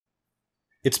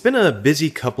It's been a busy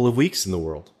couple of weeks in the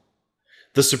world.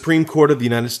 The Supreme Court of the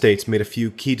United States made a few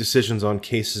key decisions on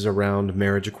cases around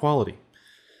marriage equality,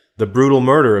 the brutal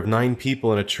murder of 9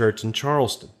 people in a church in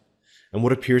Charleston, and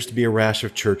what appears to be a rash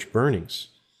of church burnings.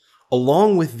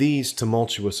 Along with these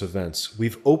tumultuous events,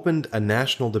 we've opened a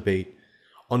national debate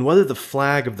on whether the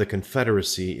flag of the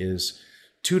Confederacy is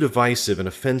too divisive and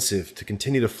offensive to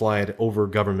continue to fly it over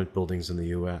government buildings in the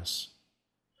U.S.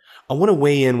 I want to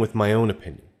weigh in with my own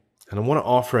opinion, and I want to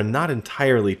offer a not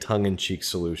entirely tongue-in-cheek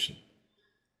solution.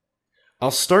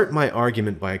 I'll start my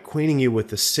argument by acquainting you with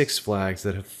the 6 flags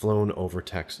that have flown over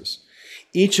Texas,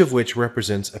 each of which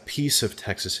represents a piece of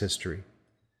Texas history.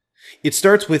 It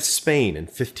starts with Spain in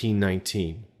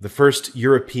 1519, the first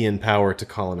European power to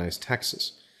colonize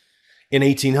Texas. In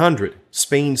 1800,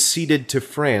 Spain ceded to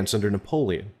France under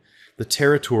Napoleon the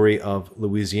territory of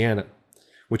Louisiana,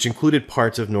 which included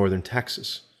parts of northern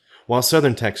Texas, while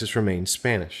southern Texas remained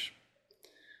Spanish.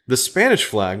 The Spanish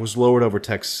flag was lowered over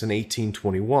Texas in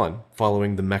 1821,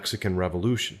 following the Mexican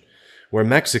Revolution, where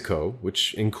Mexico,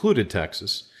 which included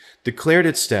Texas, declared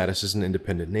its status as an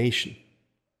independent nation.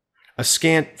 A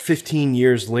scant 15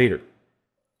 years later,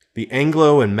 the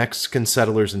Anglo and Mexican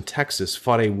settlers in Texas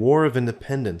fought a war of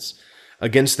independence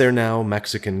against their now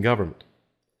Mexican government.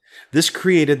 This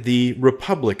created the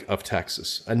Republic of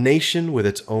Texas, a nation with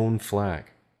its own flag.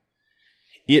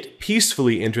 It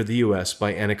peacefully entered the U.S.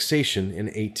 by annexation in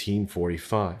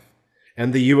 1845,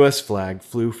 and the U.S. flag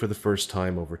flew for the first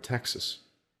time over Texas.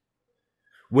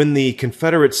 When the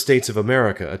Confederate States of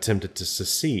America attempted to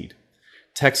secede,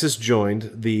 Texas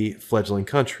joined the fledgling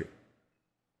country.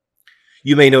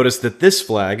 You may notice that this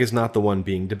flag is not the one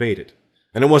being debated,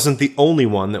 and it wasn't the only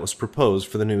one that was proposed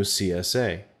for the new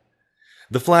CSA.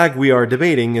 The flag we are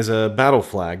debating is a battle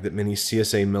flag that many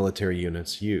CSA military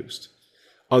units used.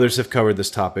 Others have covered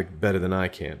this topic better than I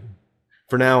can.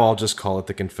 For now, I'll just call it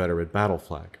the Confederate battle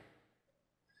flag.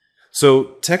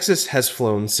 So, Texas has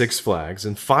flown 6 flags,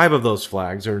 and 5 of those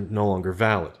flags are no longer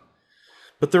valid.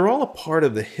 But they're all a part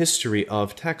of the history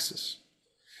of Texas.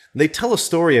 They tell a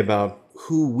story about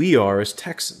who we are as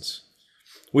Texans.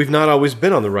 We've not always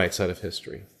been on the right side of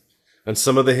history, and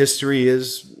some of the history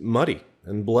is muddy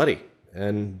and bloody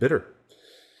and bitter.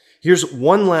 Here's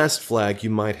one last flag you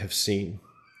might have seen.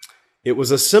 It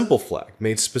was a simple flag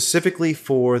made specifically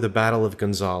for the Battle of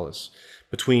Gonzales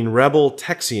between rebel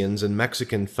Texians and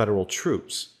Mexican federal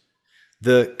troops,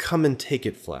 the Come and Take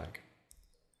It flag.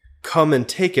 Come and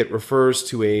Take It refers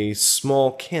to a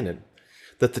small cannon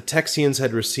that the Texians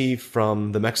had received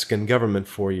from the Mexican government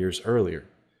 4 years earlier.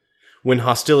 When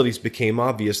hostilities became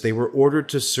obvious, they were ordered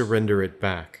to surrender it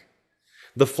back.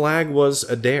 The flag was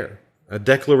a dare, a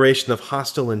declaration of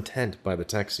hostile intent by the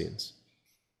Texians.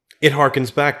 It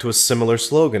harkens back to a similar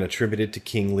slogan attributed to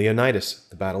King Leonidas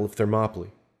at the Battle of Thermopylae.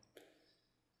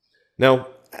 Now,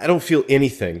 I don't feel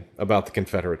anything about the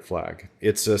Confederate flag.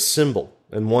 It's a symbol,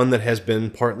 and one that has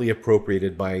been partly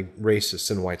appropriated by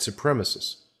racists and white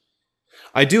supremacists.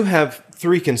 I do have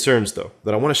 3 concerns, though,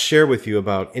 that I want to share with you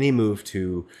about any move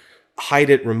to hide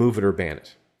it, remove it, or ban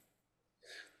it.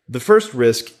 The first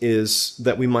risk is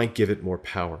that we might give it more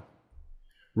power.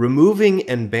 Removing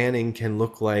and banning can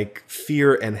look like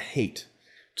fear and hate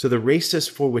to the racists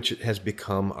for which it has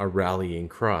become a rallying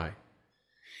cry.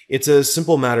 It's a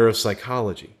simple matter of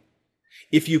psychology.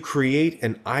 If you create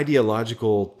an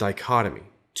ideological dichotomy,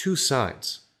 2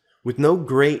 sides, with no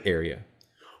gray area,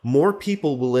 more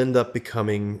people will end up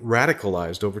becoming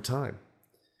radicalized over time.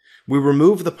 We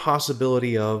remove the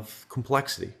possibility of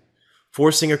complexity,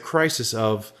 forcing a crisis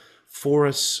of for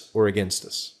us or against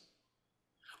us.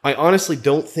 I honestly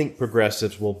don't think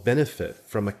progressives will benefit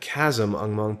from a chasm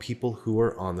among people who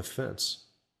are on the fence.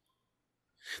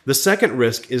 The second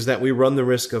risk is that we run the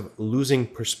risk of losing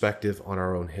perspective on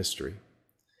our own history.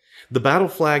 The battle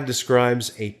flag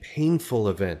describes a painful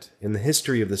event in the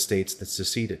history of the states that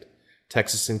seceded,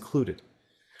 Texas included,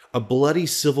 a bloody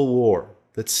civil war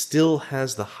that still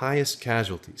has the highest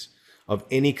casualties of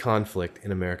any conflict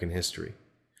in American history.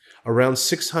 Around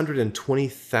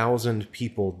 620,000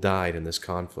 people died in this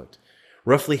conflict,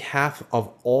 roughly half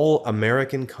of all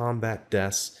American combat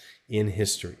deaths in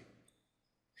history.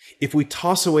 If we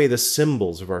toss away the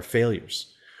symbols of our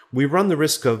failures, we run the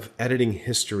risk of editing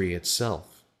history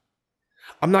itself.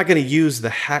 I'm not going to use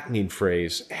the hackneyed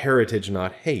phrase, heritage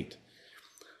not hate,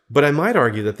 but I might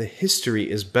argue that the history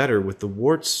is better with the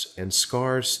warts and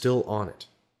scars still on it.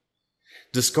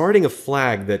 Discarding a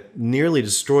flag that nearly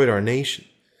destroyed our nation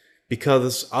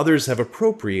because others have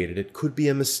appropriated it could be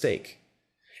a mistake.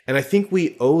 And I think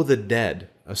we owe the dead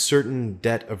a certain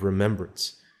debt of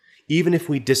remembrance, even if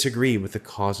we disagree with the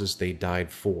causes they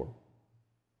died for.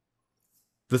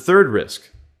 The third risk,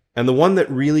 and the one that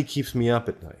really keeps me up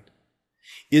at night,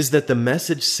 is that the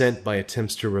message sent by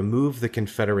attempts to remove the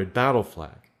Confederate battle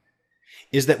flag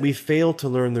is that we fail to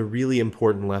learn the really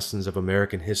important lessons of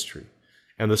American history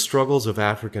and the struggles of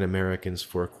African Americans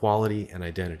for equality and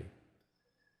identity.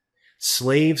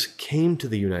 Slaves came to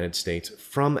the United States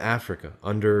from Africa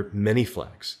under many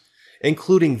flags,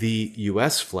 including the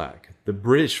US flag, the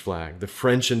British flag, the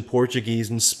French and Portuguese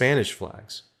and Spanish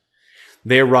flags.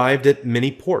 They arrived at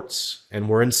many ports and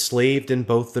were enslaved in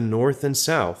both the North and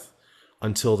South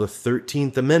until the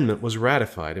 13th Amendment was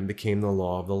ratified and became the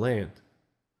law of the land.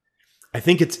 I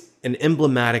think it's an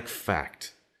emblematic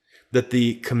fact that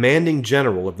the commanding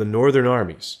general of the Northern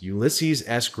armies, Ulysses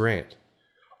S. Grant,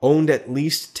 owned at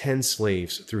least 10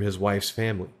 slaves through his wife's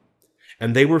family,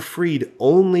 and they were freed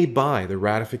only by the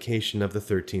ratification of the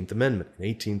 13th Amendment in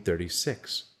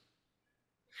 1836.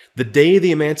 The day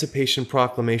the Emancipation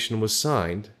Proclamation was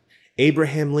signed,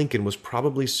 Abraham Lincoln was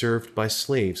probably served by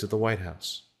slaves at the White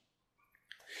House.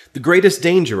 The greatest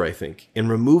danger, I think, in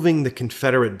removing the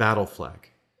Confederate battle flag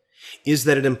is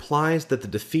that it implies that the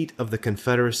defeat of the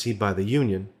Confederacy by the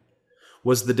Union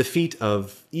was the defeat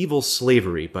of evil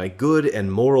slavery by good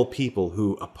and moral people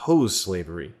who opposed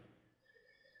slavery.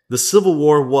 The Civil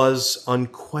War was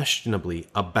unquestionably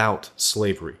about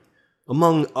slavery,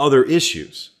 among other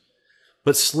issues,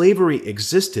 but slavery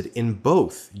existed in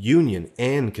both Union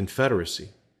and Confederacy,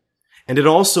 and it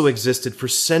also existed for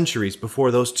centuries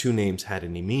before those two names had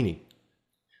any meaning.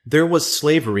 There was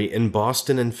slavery in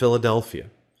Boston and Philadelphia,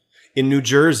 in New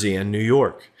Jersey and New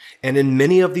York, and in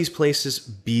many of these places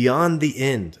beyond the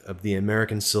end of the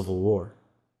American Civil War.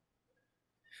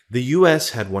 The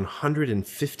U.S. had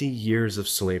 150 years of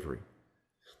slavery,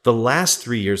 the last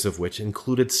 3 years of which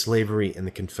included slavery in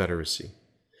the Confederacy.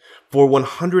 For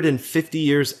 150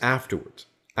 years afterward,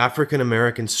 African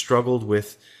Americans struggled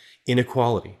with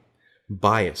inequality,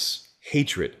 bias,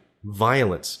 hatred,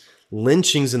 violence,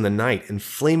 lynchings in the night, and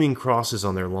flaming crosses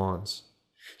on their lawns.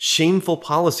 Shameful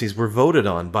policies were voted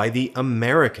on by the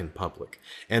American public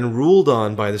and ruled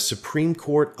on by the Supreme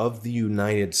Court of the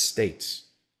United States.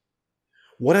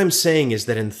 What I'm saying is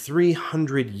that in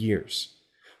 300 years,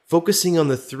 focusing on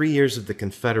the 3 years of the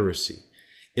Confederacy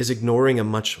is ignoring a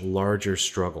much larger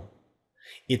struggle.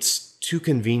 It's too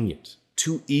convenient,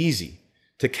 too easy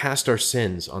to cast our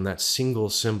sins on that single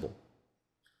symbol.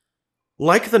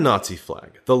 Like the Nazi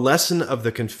flag, the lesson of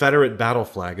the Confederate battle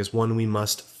flag is one we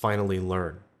must finally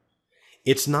learn.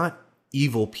 It's not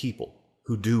evil people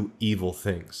who do evil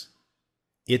things.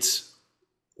 It's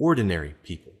ordinary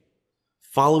people,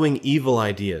 following evil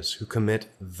ideas who commit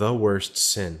the worst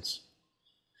sins.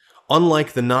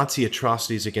 Unlike the Nazi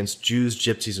atrocities against Jews,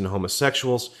 gypsies, and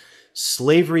homosexuals,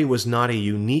 slavery was not a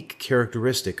unique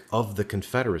characteristic of the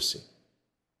Confederacy.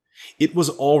 It was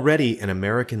already an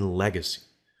American legacy,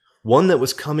 one that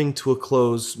was coming to a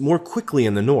close more quickly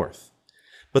in the North.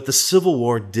 But the Civil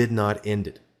War did not end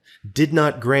it, did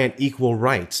not grant equal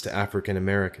rights to African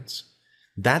Americans.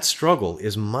 That struggle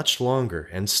is much longer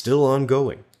and still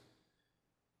ongoing.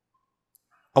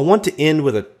 I want to end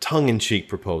with a tongue-in-cheek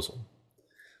proposal.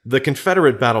 The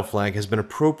Confederate battle flag has been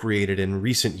appropriated in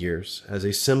recent years as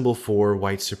a symbol for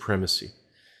white supremacy,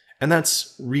 and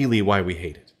that's really why we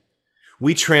hate it.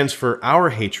 We transfer our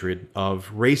hatred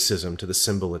of racism to the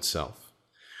symbol itself.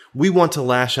 We want to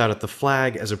lash out at the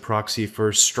flag as a proxy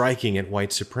for striking at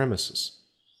white supremacists.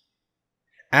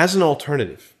 As an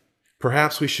alternative,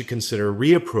 perhaps we should consider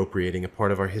reappropriating a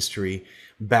part of our history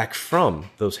back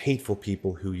from those hateful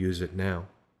people who use it now.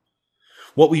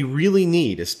 What we really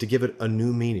need is to give it a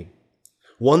new meaning,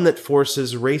 one that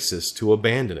forces racists to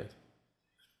abandon it.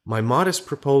 My modest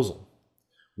proposal: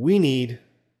 we need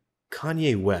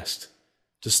Kanye West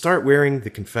to start wearing the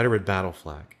Confederate battle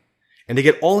flag, and to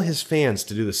get all his fans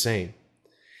to do the same.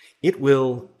 It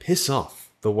will piss off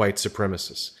the white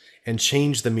supremacists and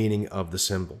change the meaning of the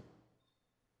symbol.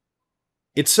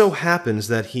 It so happens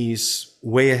that he's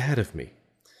way ahead of me.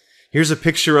 Here's a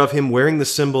picture of him wearing the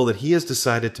symbol that he has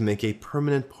decided to make a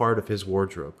permanent part of his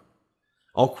wardrobe.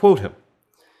 I'll quote him.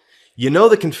 "You know,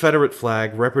 the Confederate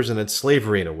flag represented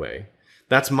slavery in a way.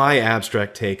 That's my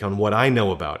abstract take on what I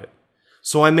know about it.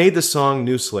 So I made the song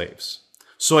New Slaves.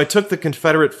 So I took the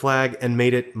Confederate flag and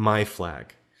made it my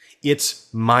flag. It's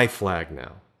my flag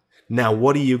now. Now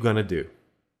what are you gonna do?"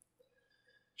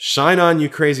 Shine on, you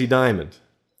crazy diamond.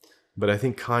 But I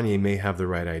think Kanye may have the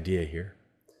right idea here.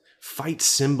 Fight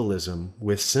symbolism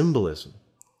with symbolism,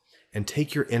 and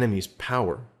take your enemy's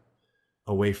power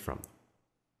away from them.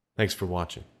 Thanks for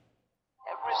watching.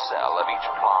 Every cell